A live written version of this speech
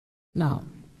Now,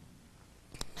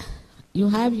 you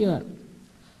have your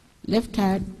left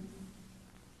hand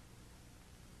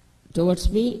towards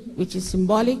me, which is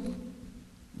symbolic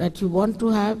that you want to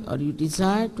have or you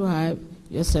desire to have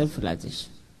your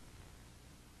self-realization.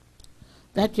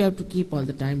 That you have to keep all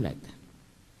the time like that.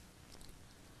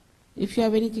 If you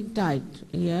have anything tight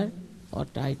here or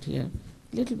tight here,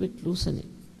 little bit loosen it.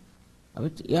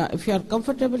 Yeah, if you are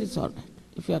comfortable, it's all right.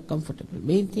 If you are comfortable.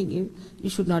 Main thing is you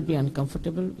should not be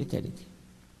uncomfortable with anything.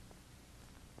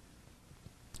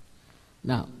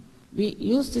 Now, we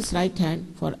use this right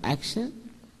hand for action,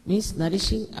 means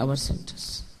nourishing our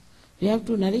centers. We have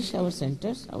to nourish our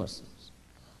centers ourselves.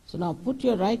 So now put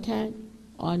your right hand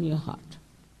on your heart.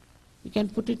 You can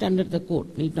put it under the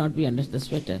coat, need not be under the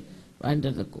sweater,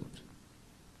 under the coat.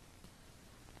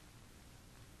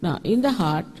 Now in the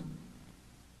heart,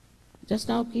 just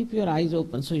now keep your eyes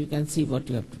open so you can see what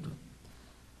you have to do.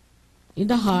 In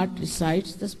the heart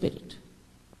resides the spirit.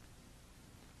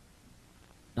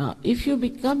 Now if you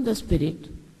become the spirit,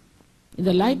 in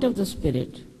the light of the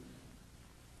spirit,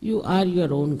 you are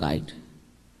your own guide.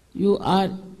 You are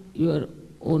your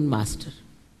own master.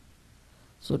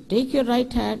 So take your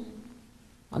right hand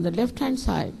on the left hand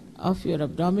side of your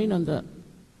abdomen on the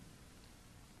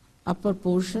upper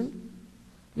portion.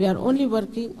 We are only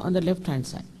working on the left hand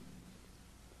side.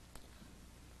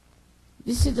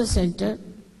 This is the center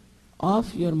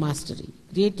of your mastery,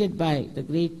 created by the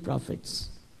great prophets.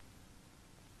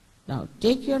 Now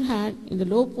take your hand in the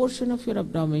low portion of your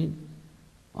abdomen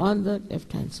on the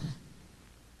left hand side.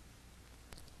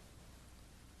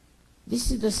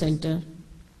 This is the center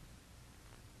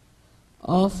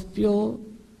of pure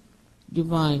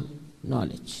divine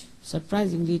knowledge.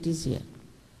 Surprisingly, it is here.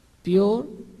 Pure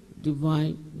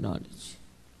divine knowledge.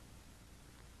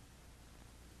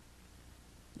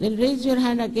 Then raise your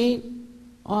hand again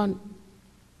on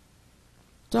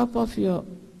top of your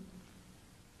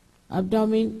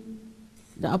abdomen,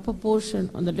 the upper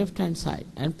portion on the left hand side,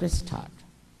 and press it hard.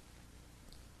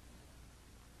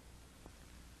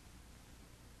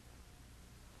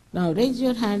 Now raise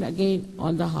your hand again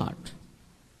on the heart.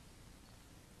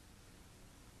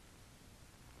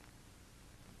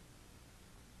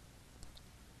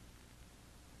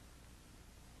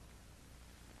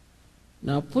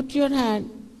 Now put your hand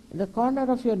in the corner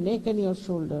of your neck and your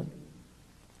shoulder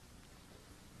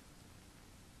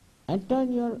and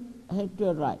turn your head to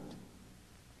your right.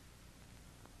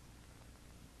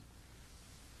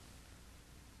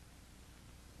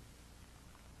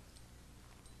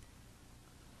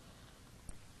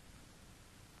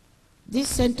 This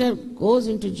center goes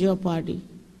into jeopardy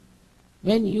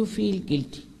when you feel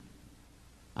guilty.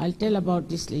 I'll tell about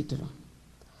this later on.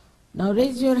 Now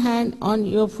raise your hand on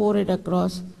your forehead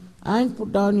across and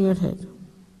put down your head.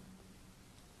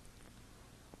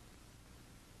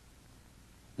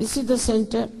 This is the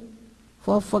center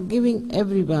for forgiving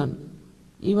everyone,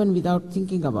 even without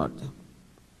thinking about them.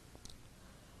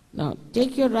 Now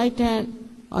take your right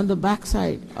hand on the back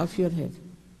side of your head.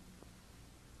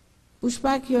 Push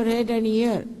back your head, and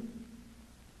here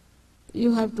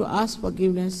you have to ask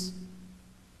forgiveness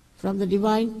from the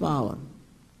divine power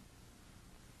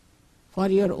for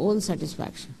your own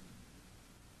satisfaction.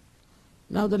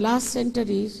 Now the last center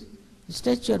is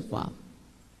stretch your palm.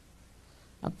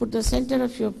 Now put the center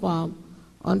of your palm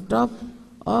on top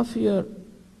of your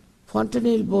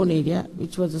fontanelle bone area,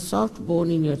 which was a soft bone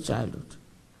in your childhood,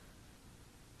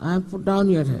 and put down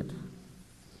your head.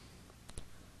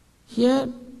 Here,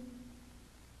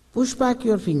 push back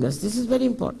your fingers. This is very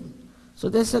important. So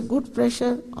there's a good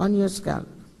pressure on your scalp.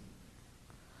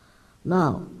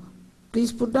 Now,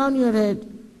 please put down your head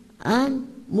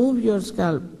and move your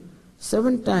scalp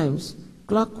 7 times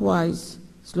clockwise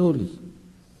slowly.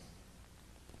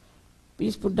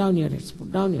 Please put down your heads.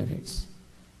 Put down your heads.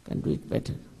 You can do it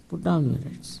better. Put down your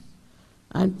heads.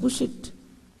 And push it.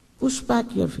 Push back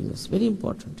your fingers. Very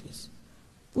important, yes.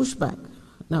 Push back.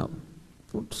 Now,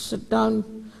 sit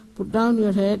down. Put down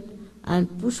your head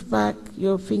and push back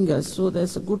your fingers so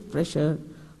there's a good pressure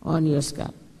on your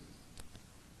scalp.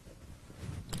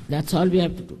 That's all we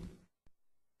have to do.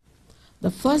 The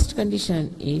first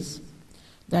condition is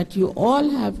that you all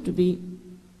have to be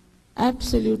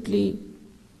absolutely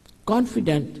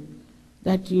confident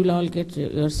that you'll all get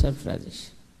your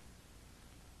self-realization.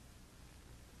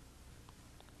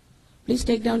 Please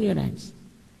take down your hands.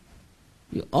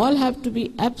 You all have to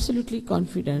be absolutely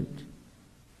confident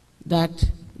that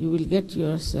you will get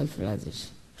your self-realization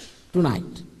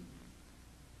tonight.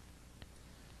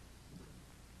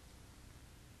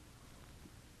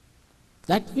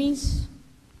 That means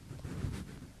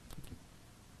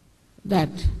that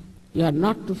you are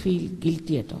not to feel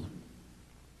guilty at all.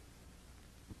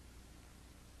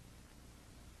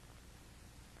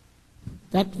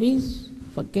 That means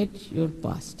forget your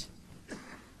past.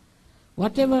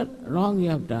 Whatever wrong you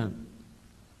have done,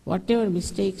 whatever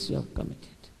mistakes you have committed,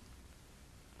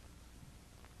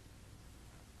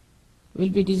 will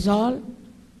be dissolved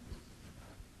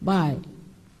by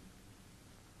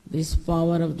this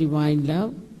power of divine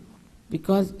love,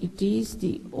 because it is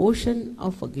the ocean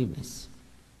of forgiveness.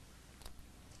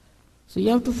 So you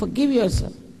have to forgive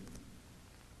yourself.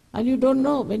 And you don't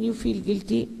know when you feel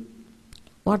guilty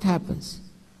what happens.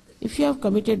 If you have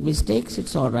committed mistakes,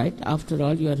 it's all right. After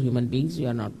all, you are human beings, you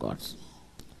are not gods.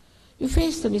 You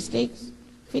face the mistakes,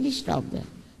 finished off there.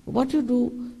 What you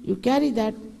do, you carry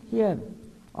that here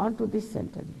onto this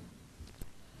center here.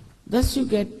 Thus you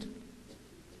get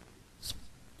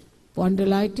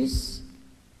spondylitis,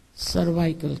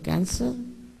 cervical cancer,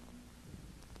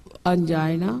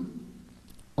 angina,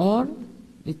 or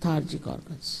lethargic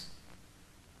organs.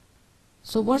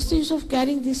 So what's the use of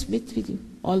carrying this myth with you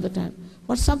all the time?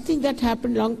 For something that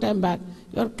happened long time back,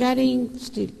 you are carrying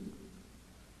still.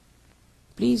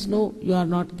 Please know you are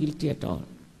not guilty at all.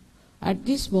 At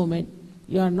this moment,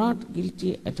 you are not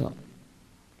guilty at all.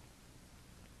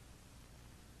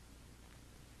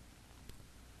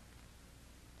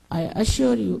 I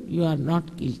assure you, you are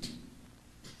not guilty.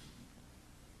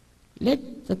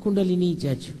 Let the Kundalini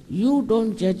judge you. You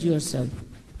don't judge yourself.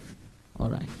 All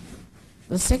right.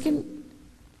 The second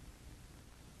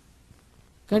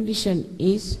condition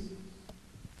is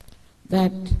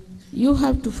that you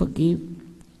have to forgive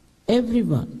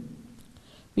everyone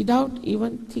without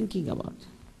even thinking about it.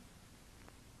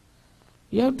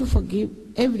 You have to forgive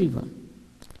everyone.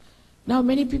 Now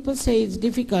many people say it's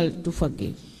difficult to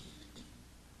forgive.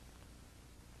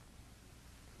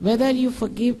 Whether you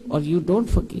forgive or you don't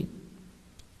forgive,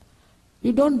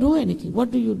 you don't do anything.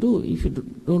 What do you do if you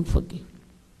don't forgive?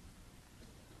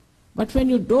 But when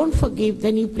you don't forgive,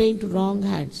 then you play into wrong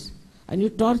hands and you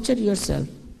torture yourself,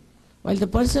 while the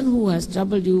person who has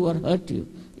troubled you or hurt you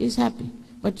is happy.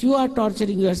 But you are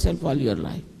torturing yourself all your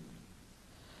life.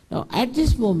 Now at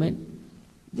this moment,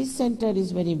 this center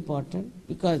is very important,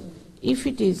 because if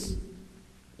it is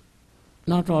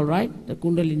not all right, the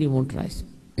Kundalini won't rise.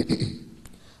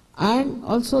 And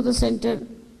also the center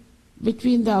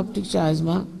between the optic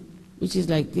chiasma, which is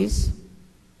like this,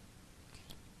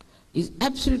 is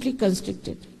absolutely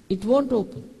constricted. It won't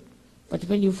open. But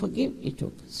when you forgive, it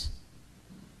opens.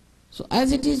 So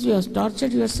as it is, you have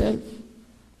tortured yourself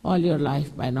all your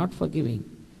life by not forgiving.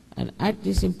 And at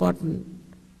this important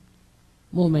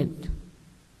moment,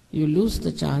 you lose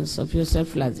the chance of your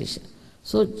self-realization.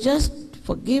 So just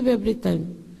forgive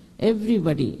everything,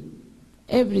 everybody,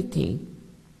 everything,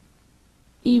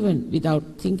 even without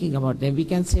thinking about them. We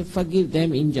can say forgive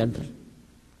them in general.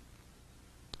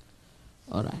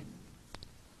 All right.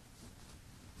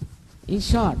 In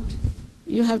short,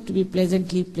 you have to be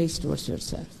pleasantly placed towards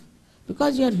yourself,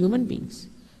 because you are human beings.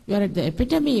 You are at the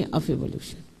epitome of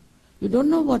evolution. You don't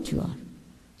know what you are.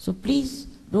 So please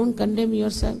don't condemn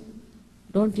yourself.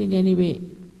 Don't in any way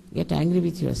get angry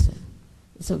with yourself.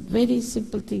 It's a very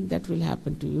simple thing that will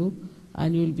happen to you,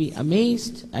 and you will be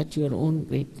amazed at your own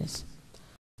greatness.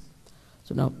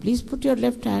 So now please put your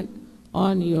left hand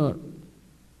on your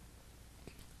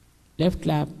left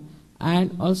lap,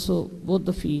 and also both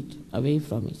the feet away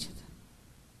from each other.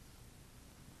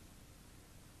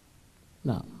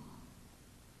 Now,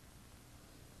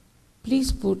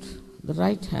 please put the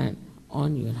right hand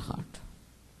on your heart.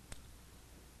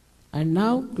 And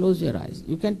now close your eyes.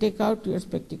 You can take out your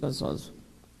spectacles also,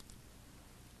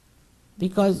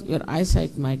 because your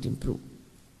eyesight might improve.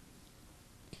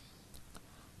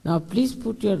 Now please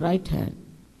put your right hand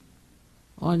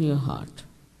on your heart.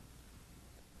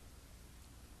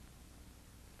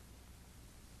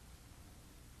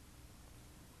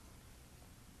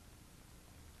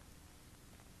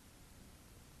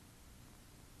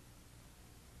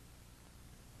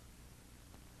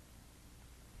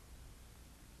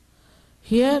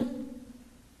 Here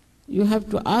you have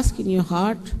to ask in your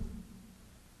heart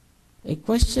a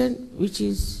question which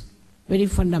is very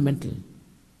fundamental.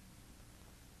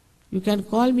 You can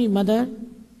call me Mother,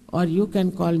 or you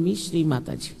can call me Shri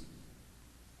Mataji.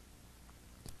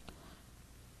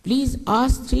 Please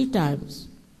ask 3 times,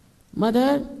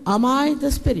 Mother, am I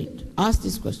the Spirit? Ask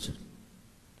this question.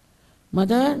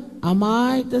 Mother, am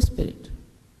I the Spirit?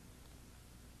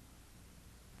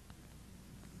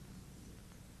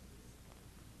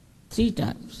 Three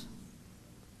times.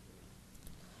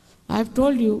 I have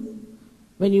told you,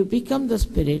 when you become the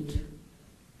Spirit,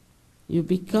 you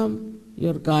become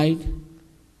your guide,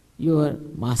 your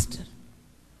master.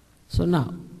 So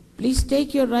now, please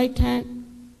take your right hand,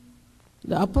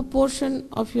 the upper portion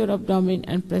of your abdomen,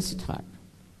 and press it hard.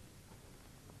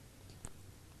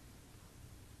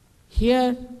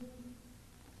 Here,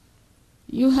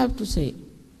 you have to say,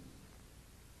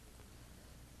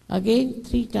 again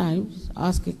 3 times,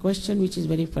 ask a question which is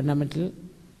very fundamental.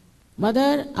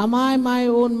 Mother, am I my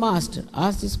own master?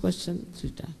 Ask this question 3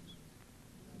 times.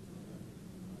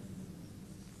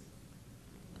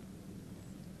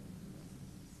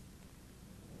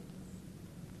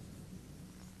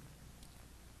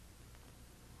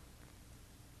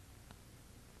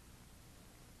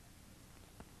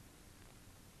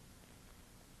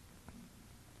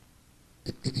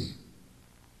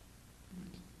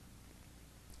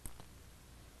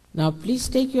 Now please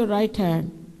take your right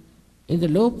hand in the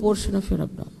low portion of your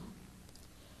abdomen.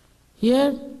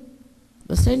 Here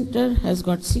the center has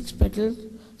got 6 petals,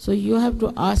 so you have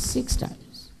to ask 6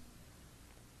 times.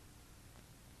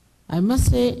 I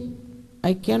must say,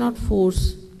 I cannot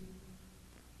force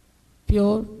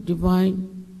pure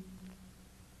divine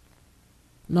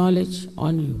knowledge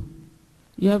on you.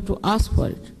 You have to ask for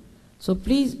it. So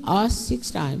please ask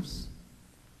 6 times.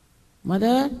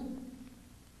 Mother,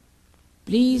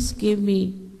 please give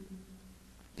me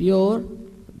pure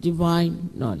divine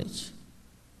knowledge.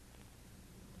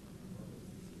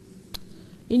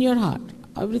 In your heart,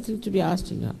 everything to be asked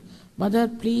in your heart. Mother,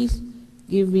 please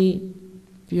give me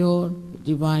pure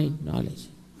divine knowledge.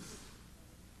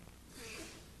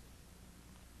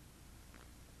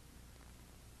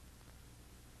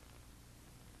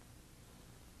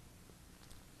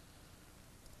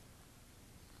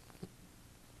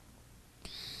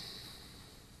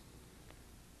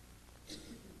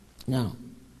 Now,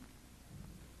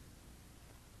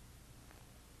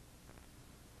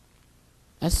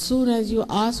 as soon as you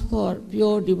ask for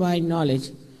pure divine knowledge,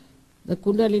 the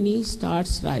Kundalini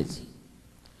starts rising.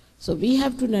 So we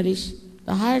have to nourish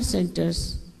the higher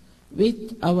centers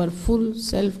with our full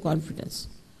self-confidence.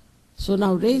 So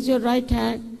now raise your right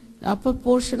hand, the upper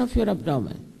portion of your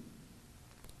abdomen.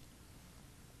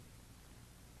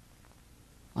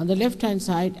 On the left hand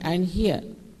side, and here,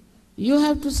 you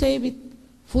have to say with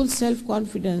full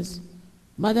self-confidence,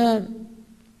 Mother,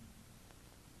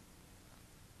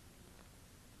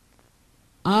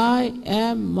 I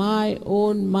am my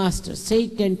own master. Say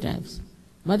it 10 times.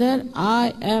 Mother,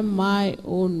 I am my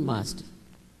own master.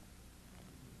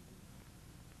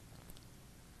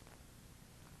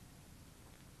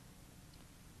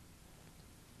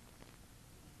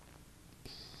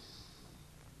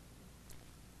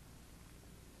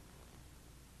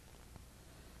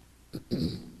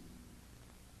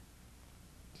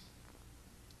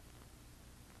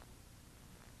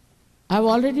 I have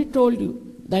already told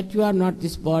you that you are not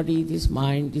this body, this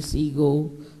mind, this ego,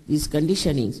 these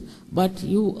conditionings, but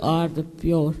you are the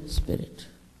pure spirit.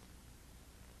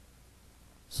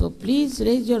 So please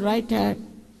raise your right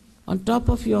hand on top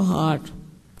of your heart,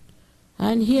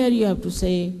 and here you have to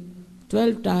say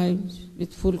 12 times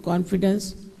with full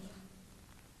confidence,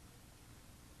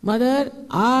 Mother,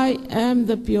 I am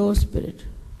the pure spirit.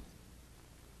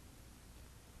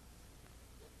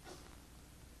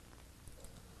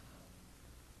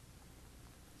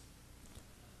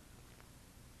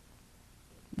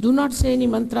 Do not say any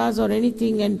mantras or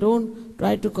anything, and don't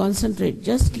try to concentrate.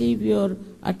 Just leave your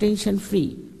attention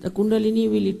free. The Kundalini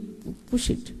will push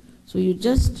it. So you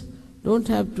just don't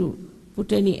have to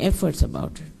put any efforts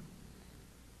about it.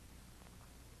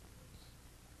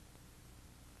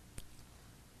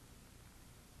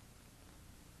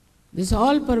 This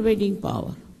all-pervading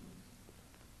power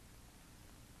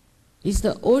is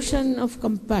the ocean of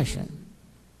compassion,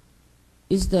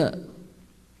 is the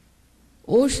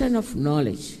ocean of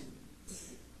knowledge,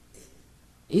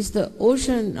 is the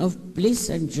ocean of bliss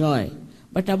and joy,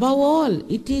 but above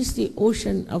all, it is the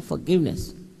ocean of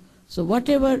forgiveness. So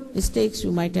whatever mistakes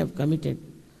you might have committed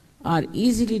are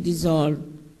easily dissolved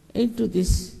into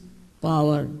this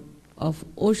power of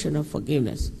ocean of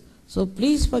forgiveness. So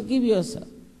please forgive yourself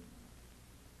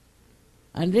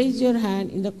and raise your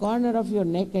hand in the corner of your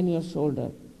neck and your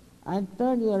shoulder and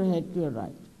turn your head to your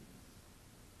right.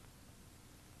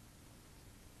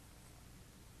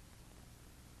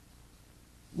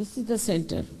 This is the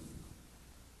center,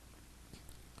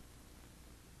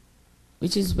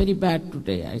 which is very bad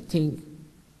today. I think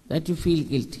that you feel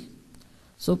guilty.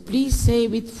 So please say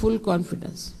with full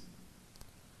confidence,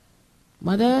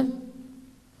 Mother,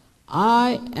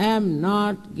 I am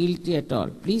not guilty at all.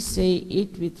 Please say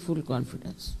it with full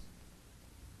confidence.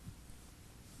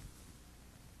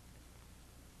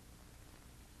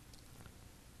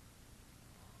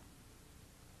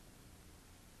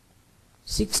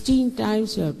 "16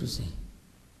 times you have to say.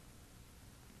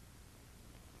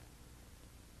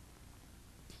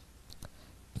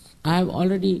 I have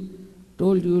already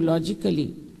told you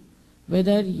logically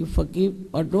Whether you forgive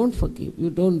or don't forgive, you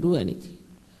don't do anything.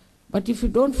 But if you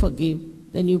don't forgive,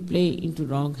 then you play into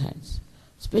wrong hands.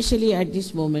 Especially at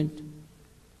this moment,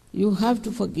 you have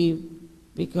to forgive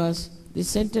because the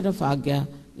center of Agya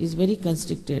is very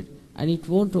constricted and it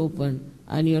won't open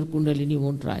and your Kundalini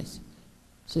won't rise.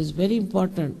 So it's very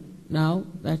important now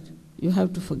that you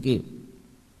have to forgive.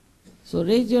 So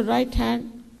raise your right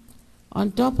hand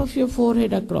on top of your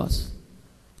forehead across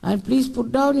and please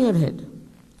put down your head.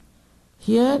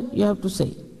 Here you have to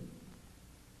say,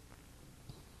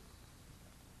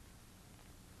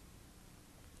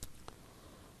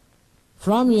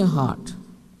 from your heart,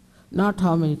 not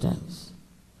how many times.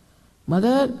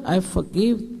 Mother, I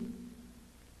forgive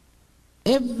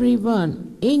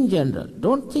everyone in general.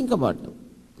 Don't think about them.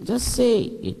 Just say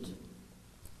it.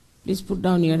 Please put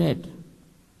down your head.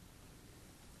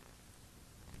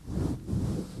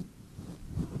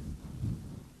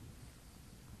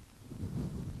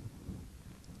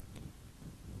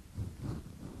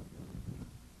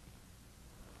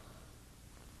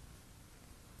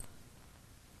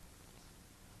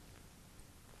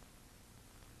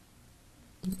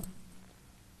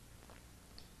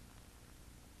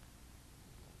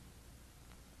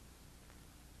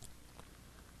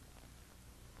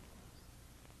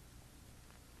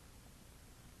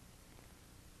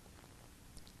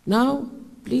 Now,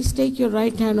 please take your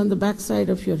right hand on the back side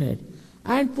of your head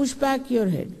and push back your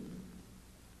head.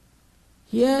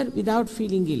 Here, without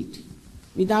feeling guilty,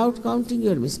 without counting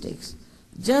your mistakes,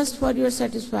 just for your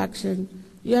satisfaction,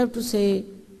 you have to say,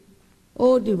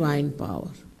 "O Divine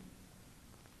Power,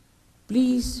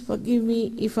 please forgive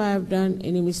me if I have done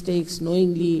any mistakes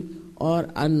knowingly or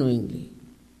unknowingly.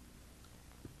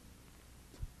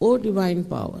 O Divine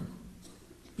Power,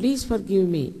 please forgive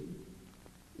me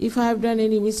if I have done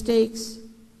any mistakes,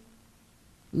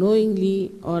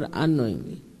 knowingly or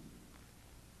unknowingly."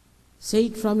 Say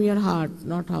it from your heart,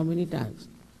 not how many times.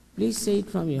 Please say it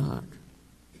from your heart.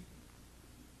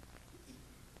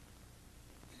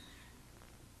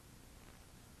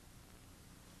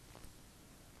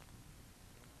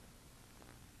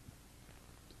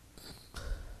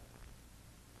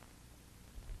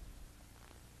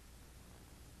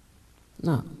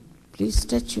 Now, please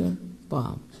stretch your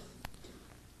palm.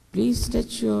 Please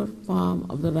stretch your palm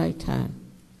of the right hand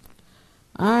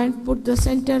and put the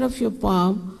center of your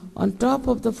palm on top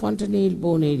of the fontanelle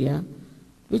bone area,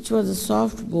 which was a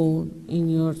soft bone in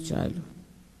your childhood.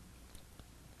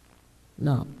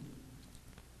 Now,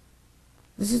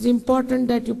 this is important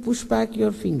that you push back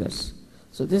your fingers.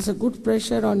 So there's a good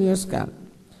pressure on your scalp.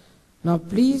 Now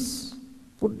please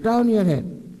put down your head.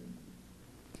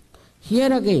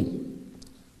 Here again,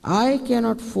 I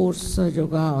cannot force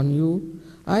Sahaja on you.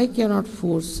 I cannot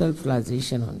force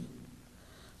self-realization on you.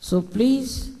 So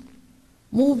please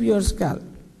move your scalp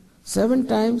 7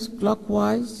 times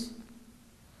clockwise,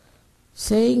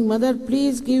 saying, "Mother,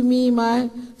 please give me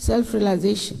my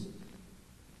self-realization."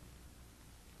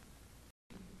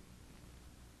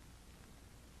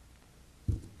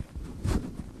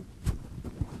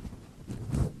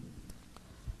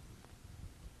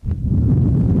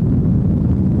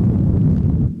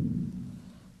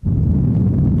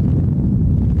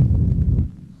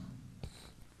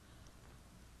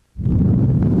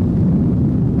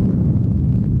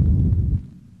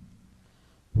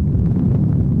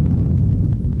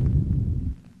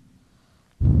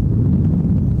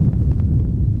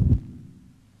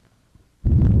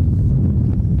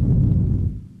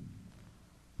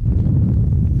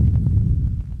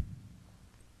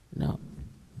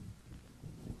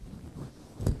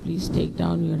 Please take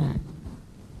down your hand.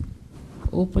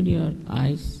 Open your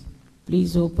eyes.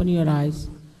 Please open your eyes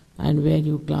and wear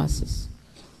your glasses.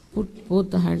 Put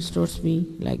both the hands towards me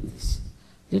like this,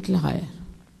 little higher.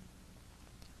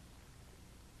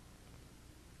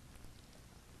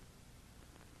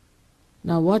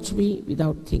 Now watch me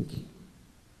without thinking.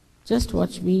 Just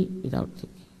watch me without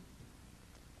thinking.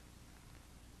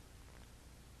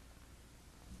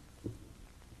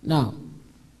 Now,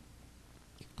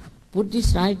 put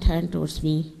this right hand towards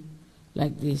me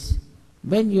like this.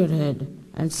 Bend your head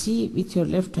and see with your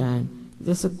left hand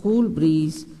there's a cool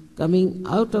breeze coming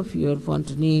out of your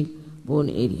fontanelle bone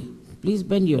area. Please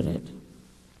bend your head.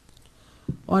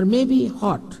 Or maybe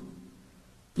hot.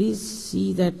 Please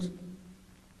see that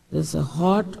there's a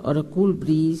hot or a cool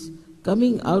breeze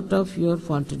coming out of your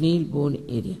fontanelle bone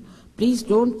area. Please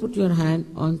don't put your hand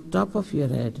on top of your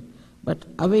head, but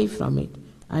away from it.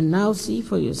 And now see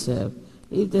for yourself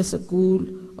if there's a cool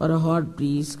or a hot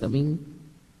breeze coming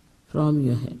from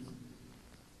your head.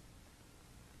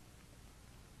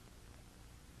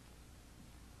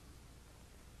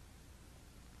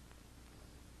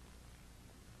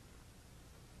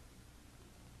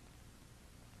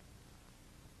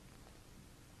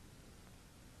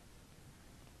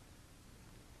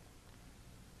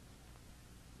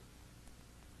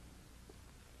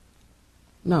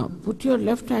 Now, put your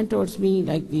left hand towards me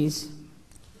like this,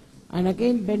 and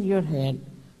again bend your head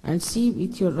and see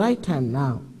with your right hand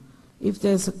now if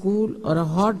there's a cool or a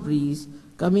hot breeze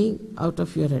coming out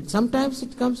of your head. Sometimes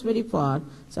it comes very far,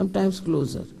 sometimes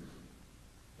closer.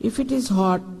 If it is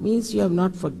hot, means you have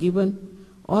not forgiven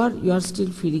or you are still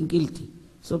feeling guilty.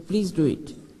 So please do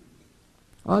it.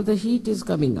 All the heat is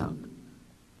coming out.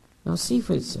 Now see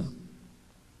for yourself.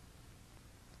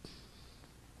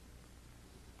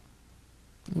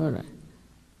 All right.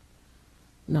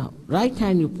 Now, right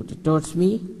hand you put it towards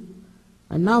me,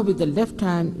 and now with the left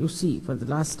hand you see for the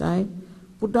last time,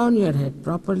 put down your head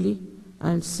properly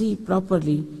and see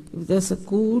properly if there's a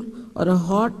cool or a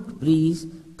hot breeze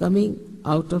coming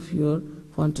out of your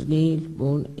fontanelle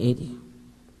bone area.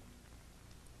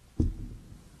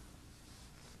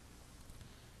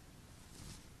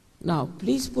 Now,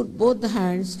 please put both the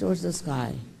hands towards the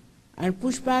sky and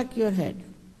push back your head.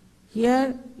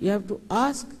 Here, you have to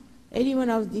ask any one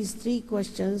of these three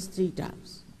questions 3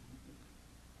 times.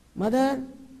 Mother,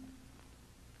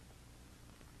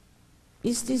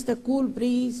 is this the cool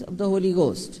breeze of the Holy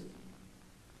Ghost?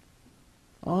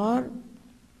 Or,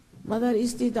 Mother,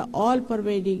 is this the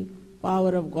all-pervading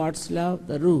power of God's love,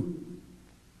 the Ruh?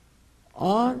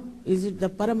 Or is it the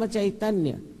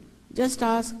Paramachaitanya? Just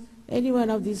ask any one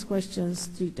of these questions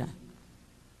 3 times.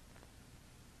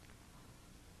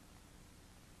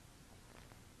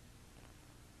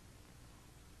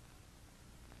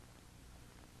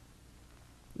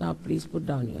 Now please put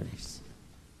down your heads.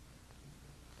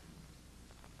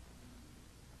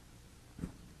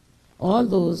 All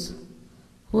those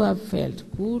who have felt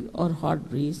cool or hot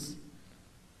breeze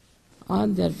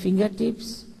on their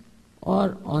fingertips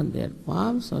or on their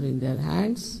palms or in their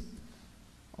hands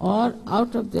or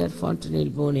out of their fontanelle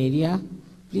bone area,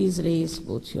 please raise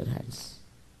both your hands.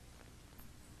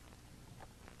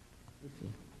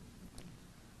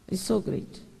 It's so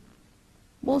great.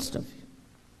 Most of you.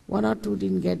 1 or 2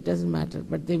 didn't get, doesn't matter,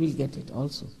 but they will get it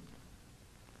also.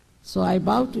 So I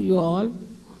bow to you all.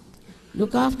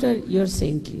 Look after your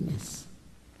saintliness.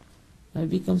 Now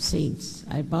become saints.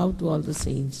 I bow to all the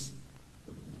saints.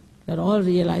 They are all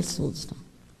realized souls now.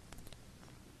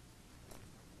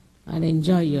 And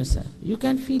enjoy yourself. You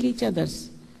can feel each other's.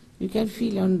 You can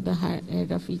feel on the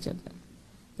head of each other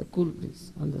the cool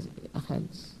breeze on the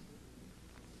hands.